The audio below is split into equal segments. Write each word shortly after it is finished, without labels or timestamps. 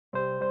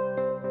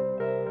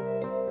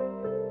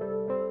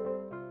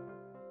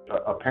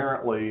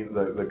apparently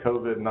the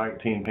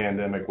COVID-19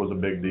 pandemic was a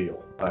big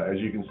deal. As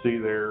you can see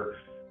there,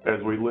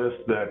 as we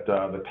list that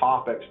the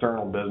top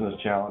external business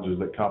challenges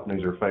that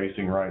companies are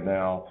facing right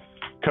now,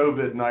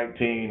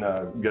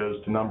 COVID-19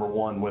 goes to number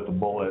one with a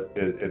bullet.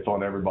 It's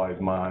on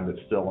everybody's mind.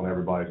 It's still on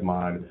everybody's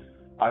mind.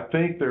 I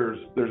think there's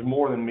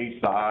more than meets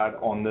the eye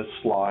on this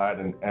slide,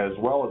 and as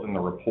well as in the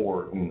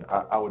report. And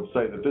I would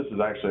say that this is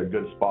actually a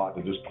good spot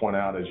to just point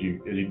out as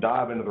you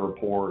dive into the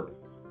report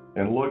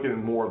and look at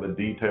more of the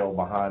detail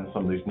behind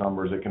some of these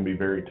numbers. It can be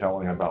very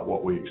telling about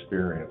what we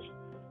experience.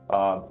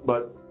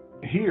 But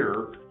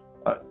here,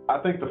 I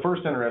think the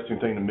first interesting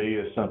thing to me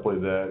is simply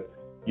that,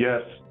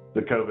 yes,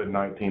 the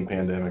COVID-19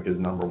 pandemic is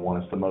number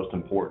one. It's the most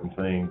important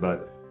thing,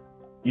 but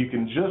you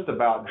can just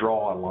about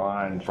draw a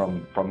line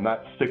from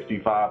that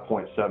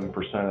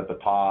 65.7% at the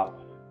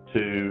top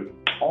to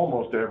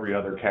almost every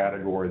other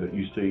category that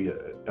you see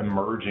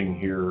emerging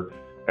here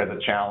as a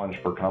challenge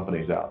for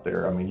companies out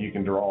there. I mean, you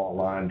can draw a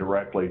line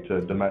directly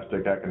to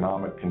domestic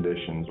economic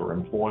conditions or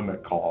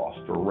employment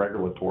costs or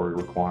regulatory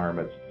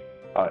requirements.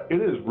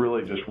 It is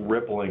really just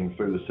rippling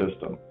through the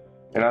system.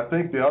 And I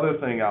think the other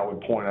thing I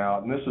would point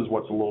out, and this is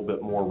what's a little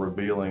bit more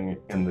revealing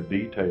in the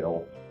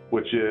detail,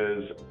 which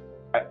is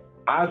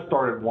I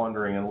started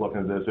wondering and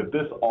looking at this, if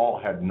this all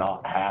had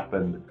not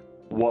happened,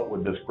 what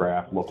would this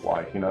graph look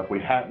like? You know, if we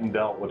hadn't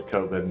dealt with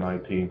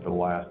COVID-19 for the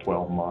last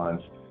 12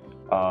 months,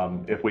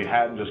 if we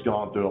hadn't just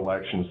gone through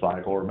election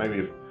cycle, or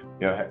maybe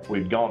if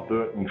we'd gone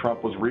through it and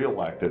Trump was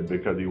reelected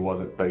because he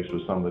wasn't faced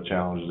with some of the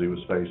challenges he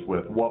was faced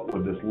with, what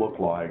would this look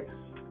like?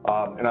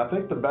 And I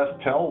think the best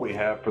tell we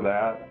have for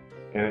that,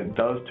 and it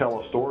does tell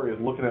a story, is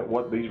looking at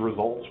what these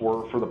results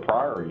were for the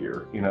prior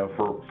year. You know,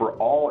 for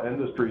all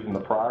industries in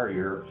the prior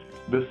year,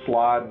 this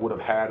slide would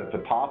have had at the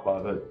top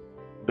of it,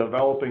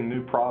 developing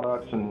new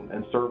products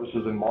and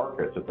services and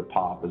markets at the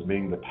top as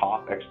being the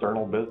top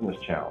external business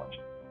challenge.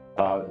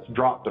 It's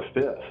dropped to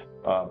fifth.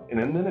 And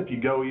then if you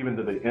go even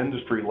to the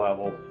industry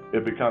level,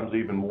 it becomes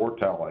even more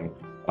telling.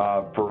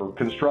 For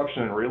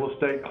construction and real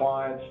estate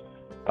clients,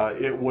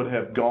 it would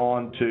have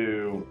gone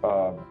to,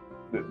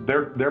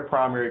 their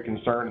primary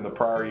concern in the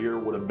prior year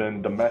would have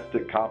been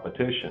domestic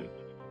competition.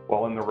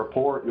 Well, in the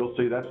report, you'll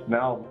see that's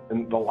now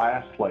in the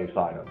last place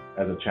item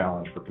as a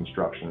challenge for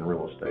construction and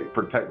real estate.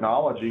 For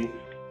technology,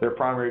 their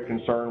primary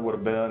concern would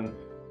have been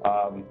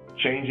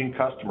changing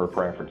customer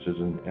preferences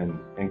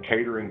and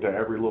catering to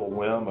every little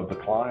whim of the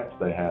clients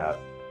they have.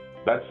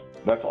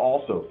 That's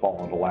also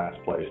fallen to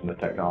last place in the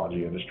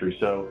technology industry.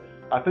 So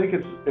I think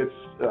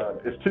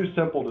it's too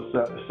simple to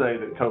say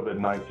that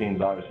COVID-19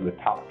 is obviously the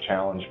top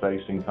challenge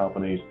facing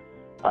companies.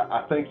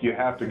 I think you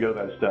have to go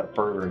that step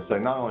further and say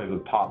not only is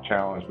it the top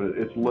challenge, but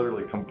it's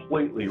literally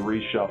completely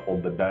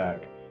reshuffled the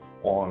deck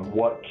on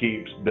what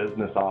keeps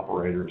business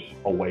operators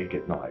awake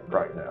at night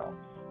right now.